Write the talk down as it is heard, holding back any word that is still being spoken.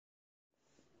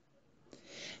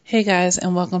Hey guys,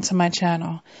 and welcome to my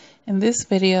channel. In this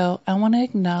video, I want to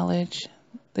acknowledge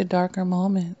the darker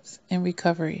moments in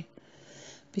recovery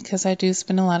because I do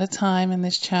spend a lot of time in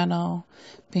this channel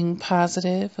being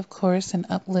positive, of course, and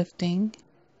uplifting.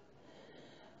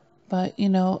 But,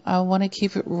 I want to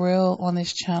keep it real on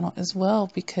this channel as well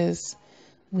because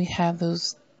we have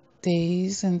those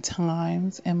days and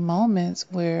times and moments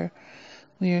where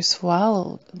we are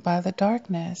swallowed by the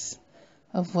darkness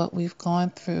of what we've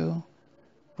gone through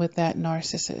with that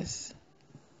narcissist.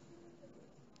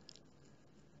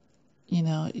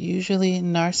 Usually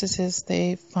narcissists,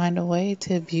 they find a way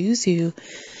to abuse you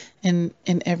in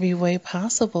every way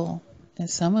possible. And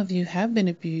some of you have been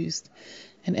abused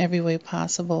in every way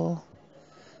possible.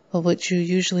 But what you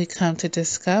usually come to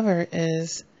discover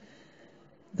is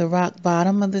the rock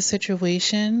bottom of the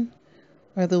situation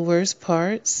or the worst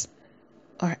parts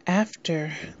are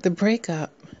after the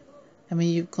breakup. I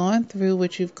mean, you've gone through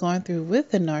what you've gone through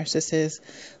with the narcissist,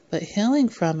 but healing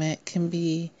from it can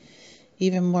be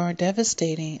even more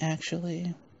devastating,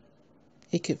 actually.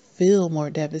 It could feel more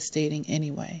devastating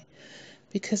anyway,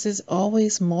 because it's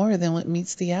always more than what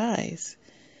meets the eyes.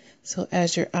 So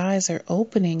as your eyes are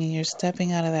opening and you're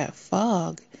stepping out of that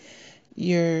fog,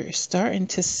 you're starting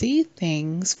to see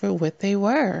things for what they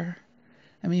were.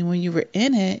 I mean, when you were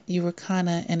in it, you were kind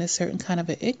of in a certain kind of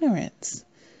an ignorance.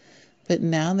 But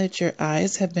now that your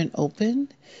eyes have been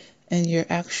opened and you're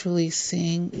actually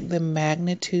seeing the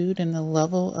magnitude and the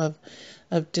level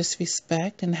of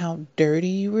disrespect and how dirty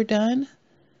you were done,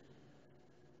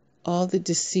 all the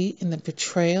deceit and the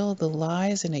betrayal, the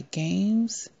lies and the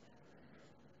games,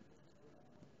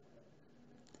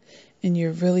 and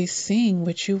you're really seeing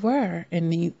what you were,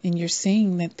 and you're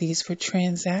seeing that these were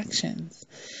transactions,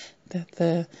 that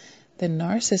the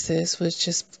narcissist was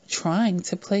just trying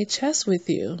to play chess with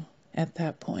you at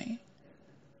that point.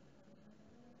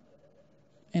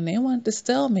 And they want to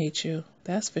stalemate you,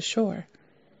 that's for sure.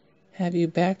 Have you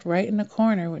backed right in the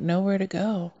corner with nowhere to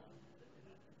go.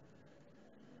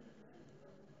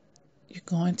 You're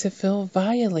going to feel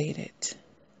violated.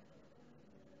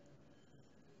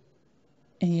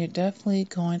 And you're definitely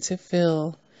going to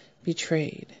feel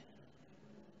betrayed.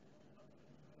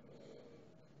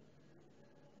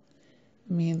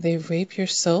 I mean, they rape your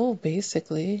soul,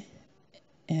 basically.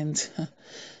 And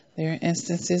there are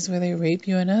instances where they rape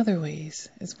you in other ways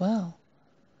as well.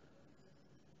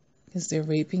 Because they're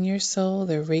raping your soul,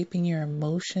 they're raping your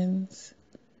emotions,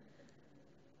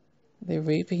 they're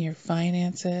raping your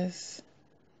finances,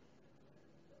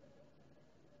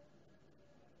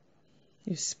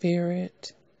 your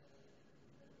spirit,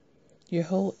 your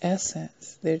whole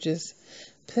essence. They're just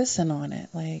pissing on it.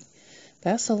 Like,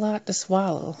 that's a lot to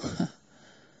swallow.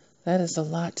 That is a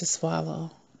lot to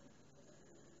swallow.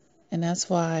 And that's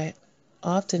why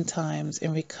oftentimes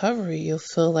in recovery, you'll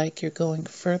feel like you're going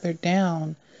further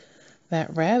down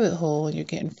that rabbit hole and you're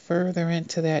getting further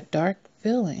into that dark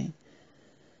feeling.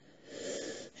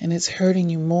 And it's hurting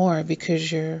you more because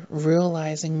you're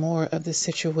realizing more of the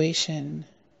situation.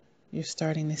 You're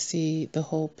starting to see the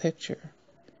whole picture.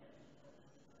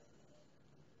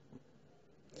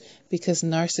 Because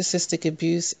narcissistic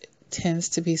abuse tends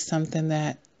to be something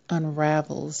that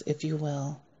unravels, if you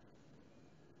will.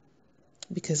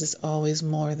 Because it's always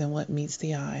more than what meets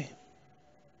the eye.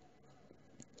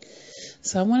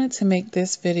 So I wanted to make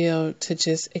this video to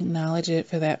just acknowledge it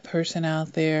for that person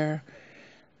out there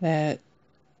that,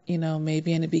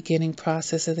 maybe in the beginning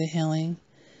process of the healing,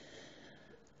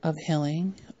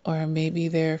 or maybe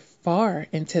they're far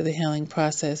into the healing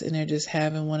process and they're just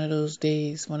having one of those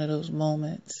days, one of those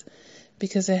moments.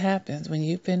 Because it happens. When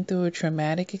you've been through a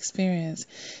traumatic experience,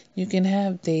 you can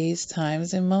have days,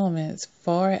 times, and moments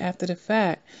far after the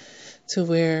fact to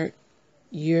where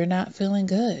you're not feeling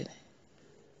good.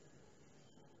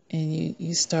 And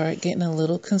you start getting a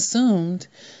little consumed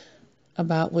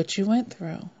about what you went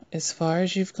through. As far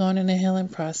as you've gone in the healing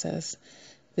process,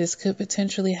 this could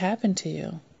potentially happen to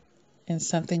you. And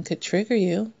something could trigger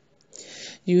you.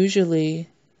 Usually,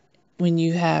 when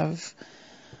you have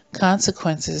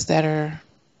consequences that are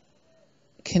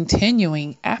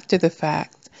continuing after the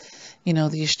fact,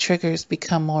 these triggers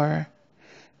become more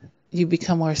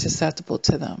susceptible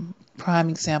to them. Prime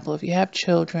example, if you have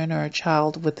children or a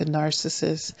child with a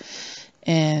narcissist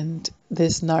and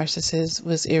this narcissist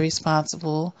was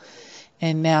irresponsible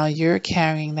and now you're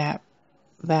carrying that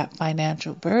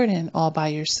financial burden all by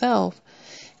yourself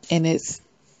and it's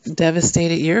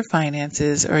devastated your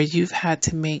finances, or you've had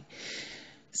to make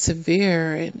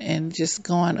severe and just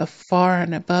gone afar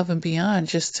and above and beyond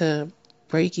just to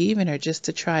break even or just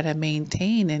to try to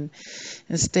maintain and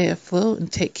stay afloat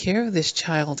and take care of this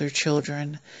child or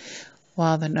children,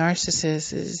 while the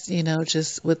narcissist is,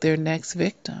 just with their next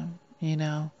victim,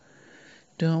 doing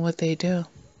what they do.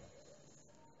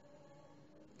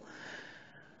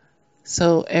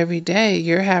 So every day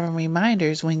you're having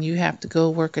reminders when you have to go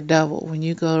work a double, when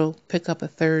you go pick up a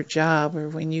third job, or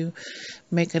when you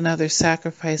make another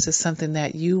sacrifice of something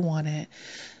that you wanted,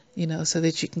 so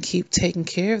that you can keep taking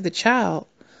care of the child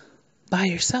by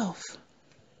yourself.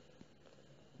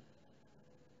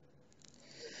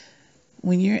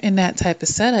 When you're in that type of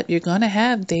setup, you're going to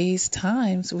have days,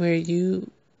 times where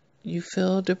you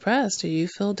feel depressed or you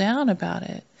feel down about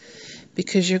it.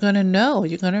 Because you're going to know,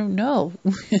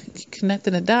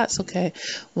 connecting the dots. Okay,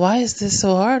 why is this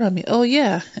so hard on me? Oh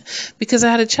yeah, because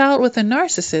I had a child with a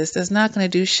narcissist that's not going to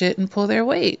do shit and pull their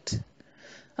weight.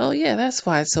 Oh yeah, that's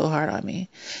why it's so hard on me.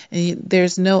 And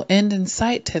there's no end in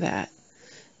sight to that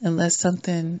unless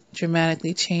something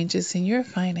dramatically changes in your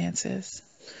finances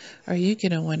or you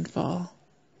get a windfall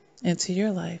into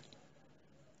your life,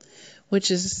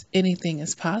 which is anything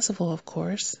is possible, of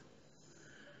course.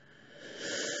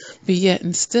 But yet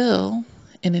and still,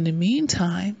 and in the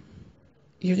meantime,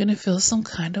 you're going to feel some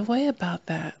kind of way about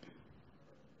that.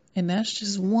 And that's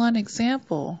just one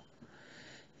example.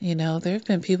 There have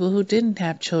been people who didn't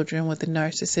have children with a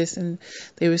narcissist and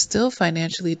they were still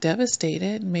financially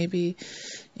devastated. Maybe,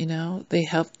 they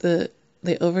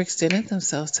overextended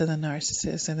themselves to the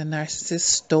narcissist and the narcissist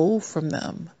stole from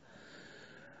them.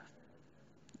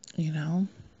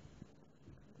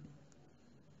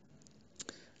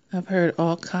 I've heard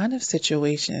all kind of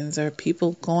situations or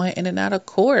people going in and out of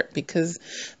court because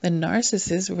the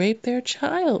narcissist raped their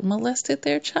child, molested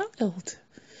their child.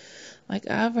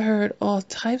 Like, I've heard all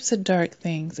types of dark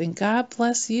things, and God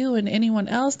bless you and anyone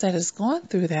else that has gone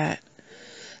through that.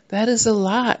 That is a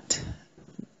lot.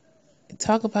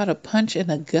 Talk about a punch in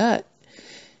the gut.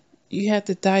 You have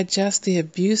to digest the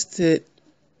abuse that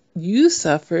you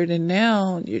suffered and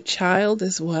now your child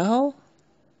as well.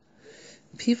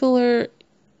 People are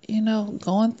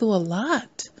going through a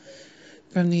lot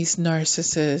from these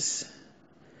narcissists.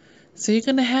 So you're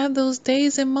going to have those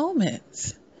days and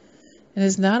moments. And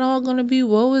it's not all going to be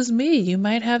woe is me. You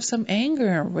might have some anger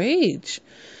and rage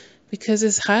because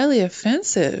it's highly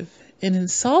offensive and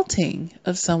insulting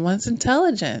of someone's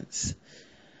intelligence.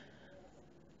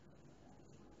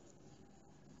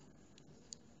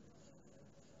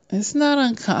 It's not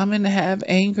uncommon to have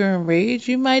anger and rage.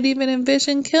 You might even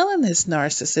envision killing this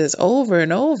narcissist over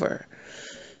and over.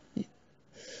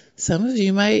 Some of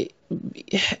you might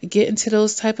get into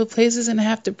those type of places and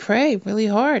have to pray really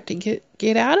hard to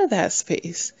get out of that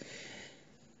space.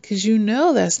 Because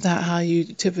that's not how you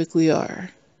typically are.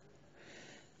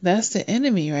 That's the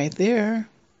enemy right there.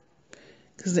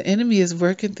 Because the enemy is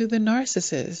working through the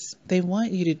narcissist. They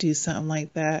want you to do something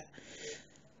like that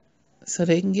so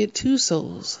they can get two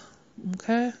souls.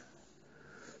 Okay?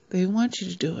 They want you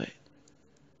to do it.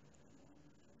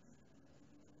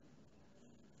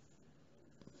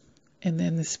 And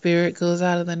then the spirit goes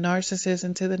out of the narcissist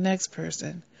into the next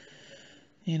person.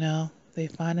 They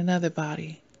find another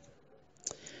body.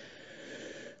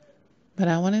 But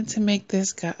I wanted to make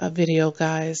this a video,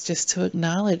 guys, just to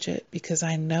acknowledge it, because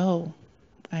I know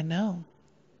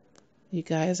you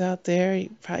guys out there, you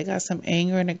probably got some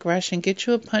anger and aggression. Get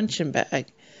you a punching bag.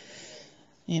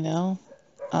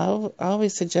 I'll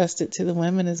always suggest it to the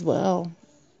women as well.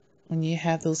 When you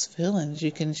have those feelings,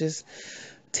 you can just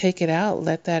take it out,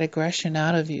 let that aggression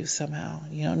out of you somehow.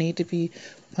 You don't need to be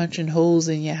punching holes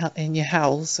in your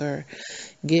house or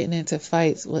getting into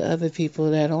fights with other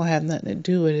people that don't have nothing to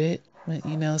do with it.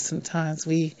 But sometimes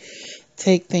we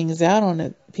take things out on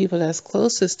the people that's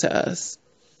closest to us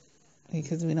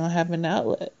because we don't have an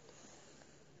outlet.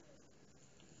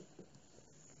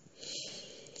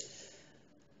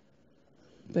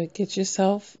 But get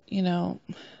yourself,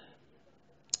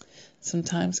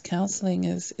 sometimes counseling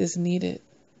is needed.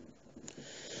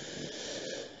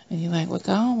 And you're like, look,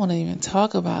 I don't want to even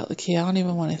talk about Lakia. I don't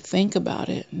even want to think about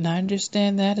it. And I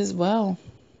understand that as well.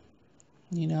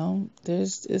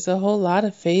 There's a whole lot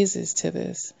of phases to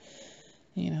this.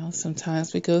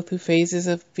 Sometimes we go through phases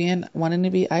of wanting to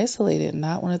be isolated,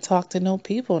 not want to talk to no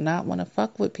people, not want to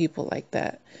fuck with people like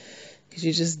that. Because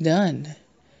you're just done.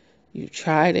 You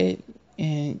tried it,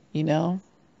 and,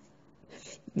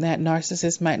 that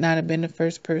narcissist might not have been the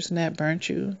first person that burnt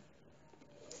you.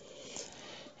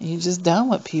 And you're just done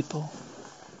with people.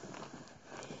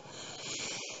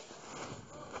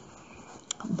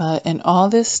 But in all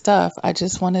this stuff, I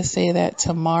just want to say that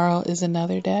tomorrow is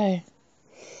another day.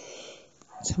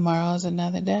 Tomorrow is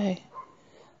another day.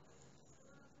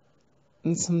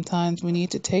 And sometimes we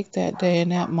need to take that day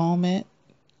and that moment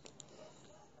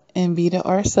and be to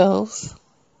ourselves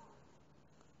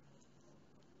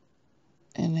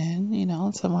And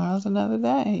then, tomorrow's another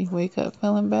day. You wake up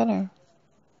feeling better.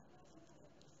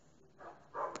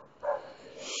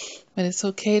 But it's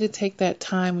okay to take that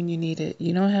time when you need it.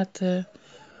 You don't have to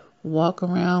walk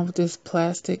around with this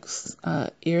plastic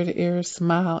ear-to-ear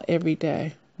smile every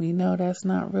day. We know that's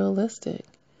not realistic.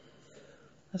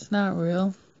 That's not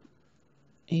real.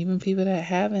 Even people that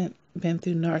haven't been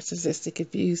through narcissistic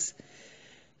abuse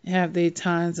have their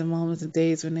times and moments and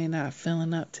days when they're not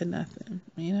feeling up to nothing.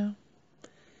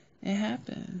 It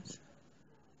happens.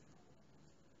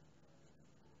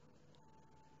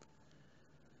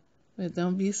 But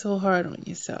don't be so hard on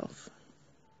yourself.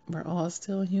 We're all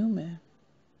still human.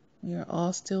 We are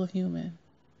all still human.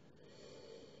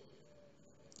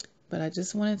 But I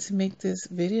just wanted to make this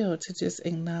video to just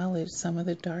acknowledge some of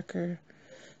the darker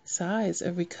sides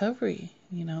of recovery.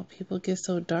 People get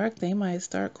so dark, they might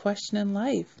start questioning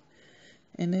life.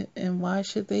 And why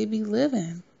should they be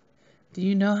living? Do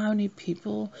you know how many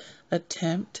people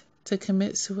attempt to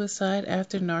commit suicide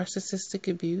after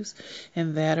narcissistic abuse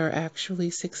and that are actually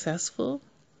successful?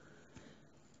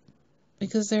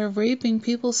 Because they're raping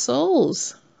people's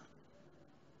souls.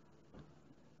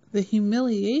 The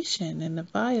humiliation and the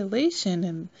violation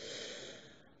and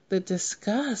the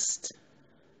disgust.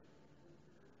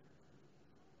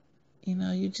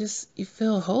 You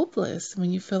feel hopeless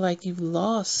when you feel like you've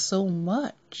lost so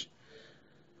much.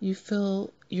 You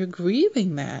feel you're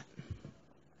grieving that.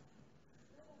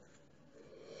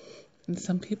 And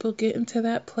some people get into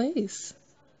that place.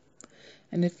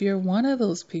 And if you're one of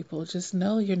those people, just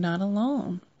know you're not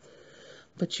alone.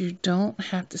 But you don't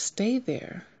have to stay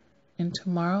there. And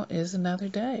tomorrow is another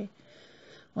day.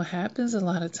 What happens a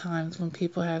lot of times when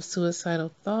people have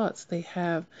suicidal thoughts, they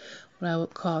have what I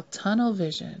would call tunnel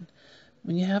vision.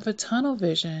 When you have a tunnel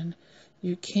vision,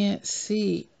 you can't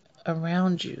see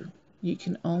around you.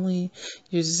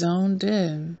 You're zoned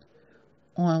in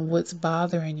on what's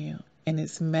bothering you. And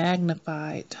it's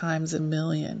magnified times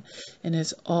 1,000,000. And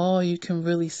it's all you can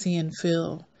really see and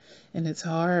feel. And it's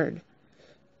hard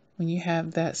when you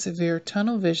have that severe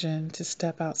tunnel vision to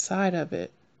step outside of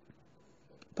it.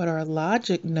 But our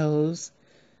logic knows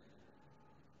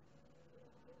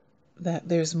that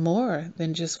there's more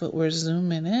than just what we're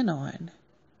zooming in on.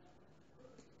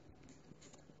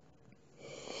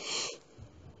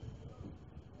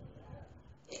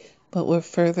 But we're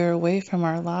further away from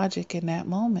our logic in that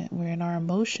moment. We're in our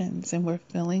emotions and we're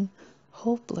feeling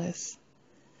hopeless.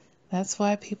 That's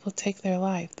why people take their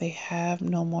life. They have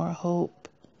no more hope.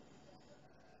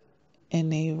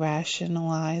 And they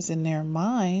rationalize in their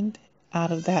mind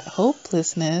out of that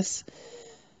hopelessness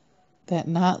that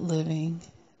not living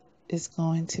is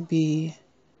going to be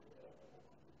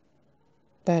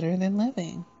better than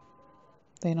living.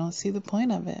 They don't see the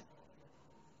point of it.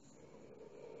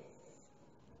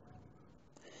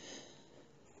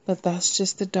 But that's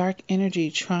just the dark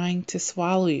energy trying to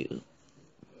swallow you.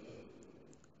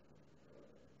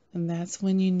 And that's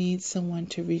when you need someone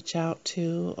to reach out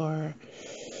to, or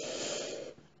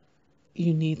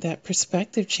you need that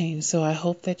perspective change. So I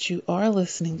hope that you are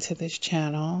listening to this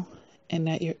channel and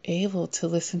that you're able to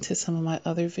listen to some of my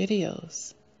other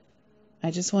videos.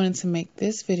 I just wanted to make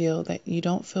this video that you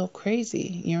don't feel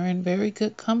crazy. You're in very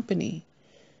good company.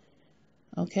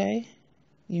 Okay?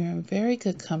 You're in very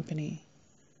good company.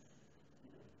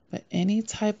 But any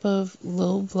type of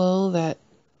low blow that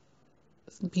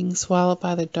is being swallowed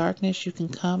by the darkness, you can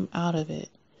come out of it.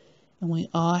 And we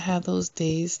all have those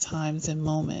days, times, and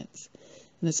moments.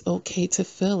 And it's okay to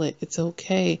feel it. It's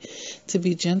okay to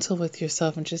be gentle with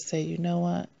yourself and just say, you know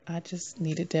what? I just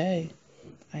need a day.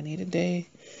 I need a day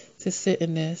to sit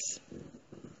in this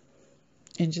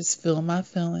and just feel my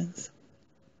feelings.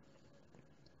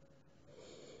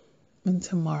 And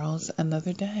tomorrow's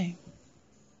another day.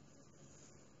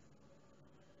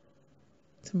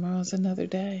 Tomorrow's another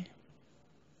day.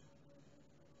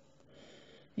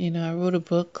 I wrote a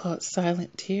book called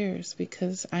Silent Tears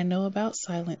because I know about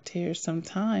silent tears.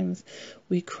 Sometimes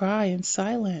we cry in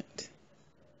silence.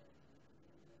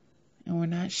 And we're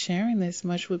not sharing this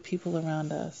much with people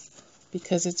around us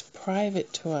because it's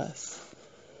private to us.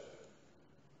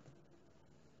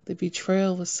 The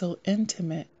betrayal was so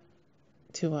intimate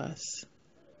to us.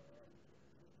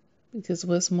 Because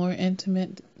what's more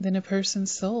intimate than a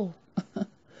person's soul?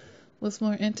 What's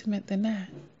more intimate than that?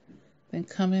 Than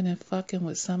coming and fucking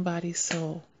with somebody's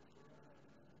soul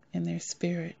and their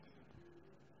spirit.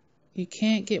 You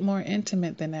can't get more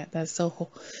intimate than that. That's the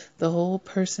whole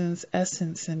person's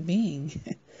essence and being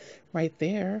right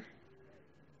there.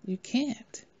 You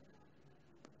can't.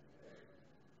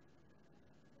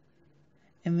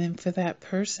 And then for that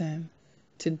person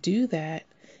to do that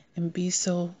and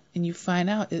you find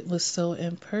out it was so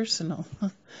impersonal.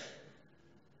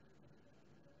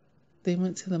 They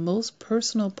went to the most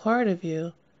personal part of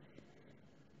you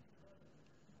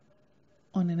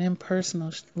on an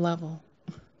impersonal level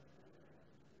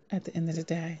at the end of the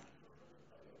day.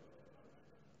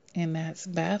 And that's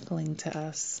baffling to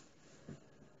us.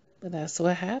 But that's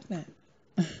what happened.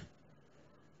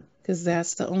 Because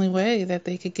that's the only way that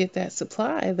they could get that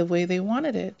supply the way they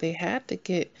wanted it. They had to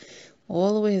get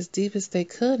all the way as deep as they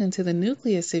could into the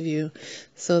nucleus of you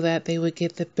so that they would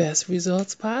get the best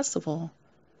results possible.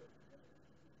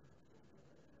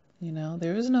 You know,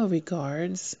 there is no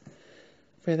regards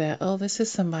for that. Oh, this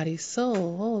is somebody's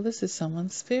soul. Oh, this is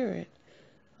someone's spirit.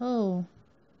 Oh,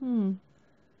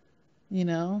 You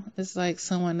know, it's like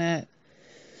someone that,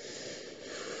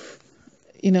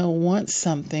 wants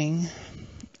something.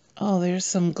 Oh, there's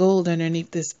some gold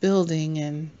underneath this building,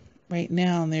 and right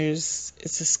now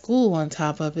it's a school on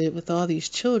top of it with all these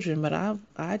children, but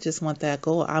I just want that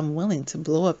gold. I'm willing to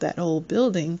blow up that whole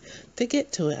building to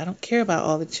get to it. I don't care about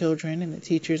all the children and the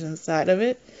teachers inside of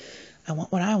it. I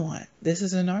want what I want. This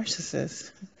is a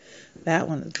narcissist. That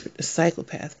one is a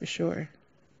psychopath for sure.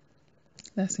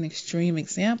 That's an extreme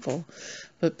example,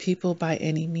 but people by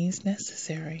any means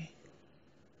necessary.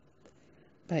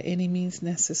 By any means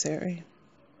necessary.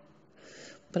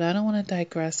 But I don't want to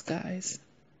digress, guys.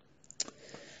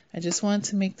 I just wanted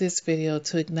to make this video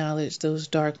to acknowledge those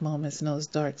dark moments and those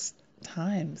dark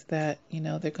times that,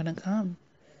 they're going to come.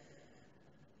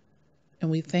 And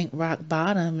we think rock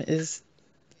bottom is,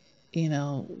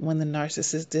 when the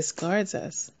narcissist discards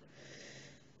us.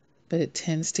 But it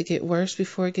tends to get worse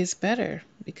before it gets better,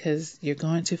 because you're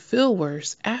going to feel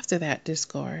worse after that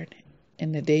discard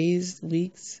in the days,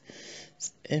 weeks,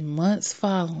 and months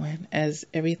following, as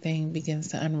everything begins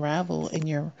to unravel and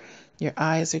your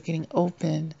eyes are getting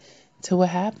opened to what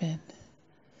happened.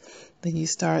 Then you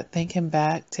start thinking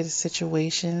back to the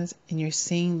situations and you're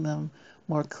seeing them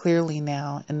more clearly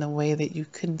now in the way that you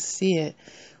couldn't see it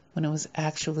when it was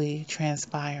actually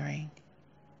transpiring.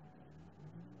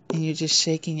 And you're just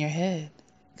shaking your head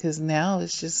because now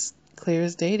it's just clear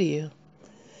as day to you.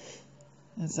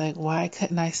 It's like, why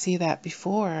couldn't I see that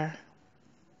before?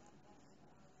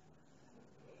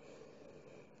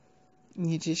 And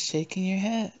you're just shaking your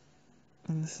head.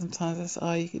 And sometimes that's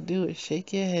all you can do is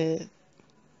shake your head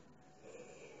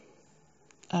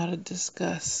out of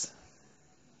disgust.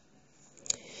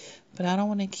 But I don't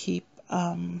want to keep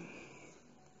I'm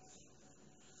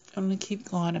going to keep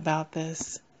going about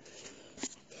this.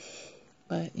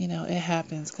 But, it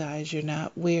happens, guys. You're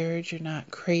not weird. You're not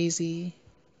crazy.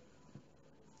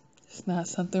 It's not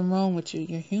something wrong with you.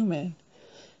 You're human.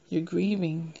 You're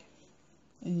grieving.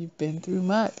 And you've been through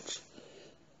much.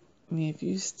 I mean, if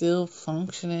you're still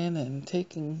functioning and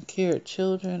taking care of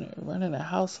children or running a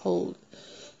household,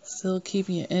 still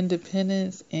keeping your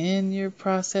independence and you're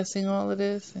processing all of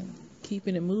this and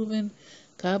keeping it moving,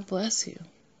 God bless you.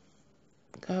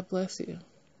 God bless you.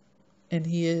 And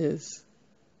He is.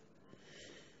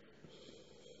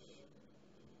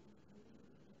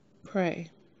 Pray.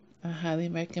 I highly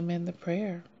recommend the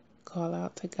prayer. Call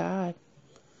out to God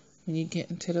when you get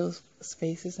into those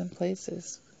spaces and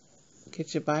places.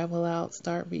 Get your Bible out,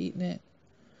 start reading it.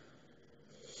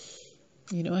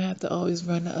 You don't have to always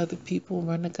run to other people.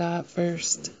 Run to God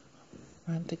first.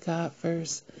 Run to God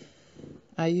first.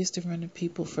 I used to run to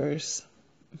people first.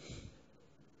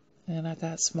 And I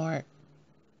got smart.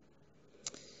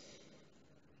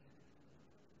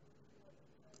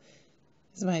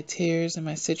 My tears and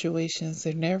my situations,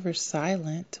 they're never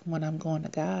silent when I'm going to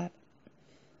God.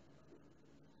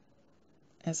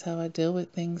 That's how I deal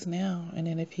with things now. And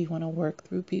then if He want to work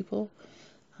through people,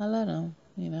 I let Him,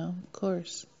 of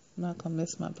course. I'm not going to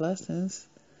miss my blessings.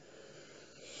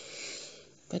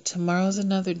 But tomorrow's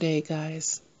another day,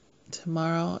 guys.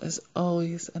 Tomorrow is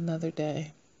always another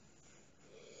day.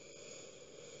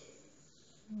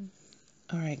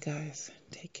 All right, guys.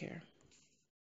 Take care.